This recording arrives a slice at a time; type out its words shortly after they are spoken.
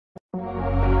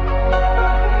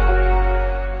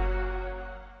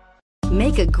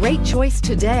Make a great choice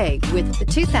today with the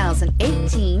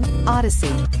 2018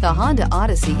 Odyssey. The Honda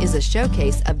Odyssey is a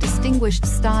showcase of distinguished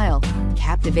style,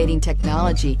 captivating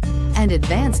technology, and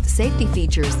advanced safety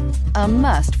features. A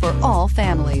must for all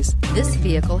families. This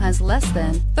vehicle has less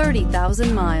than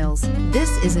 30,000 miles. This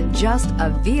isn't just a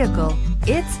vehicle,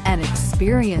 it's an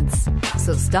experience.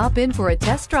 So stop in for a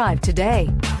test drive today.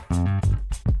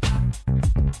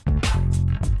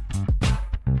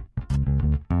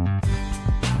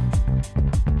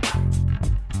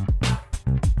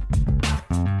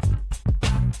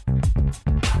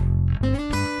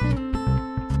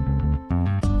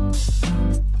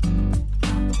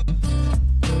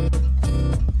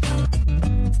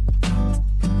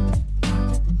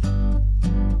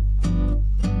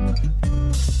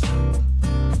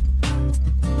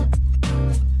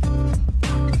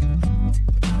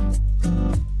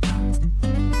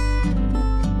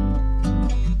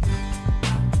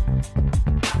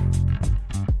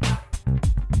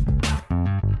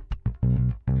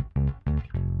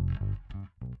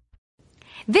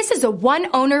 This is a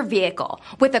one-owner vehicle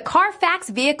with a Carfax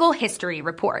Vehicle History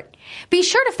Report. Be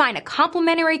sure to find a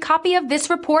complimentary copy of this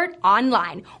report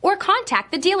online or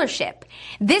contact the dealership.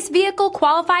 This vehicle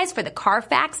qualifies for the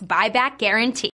Carfax Buyback Guarantee.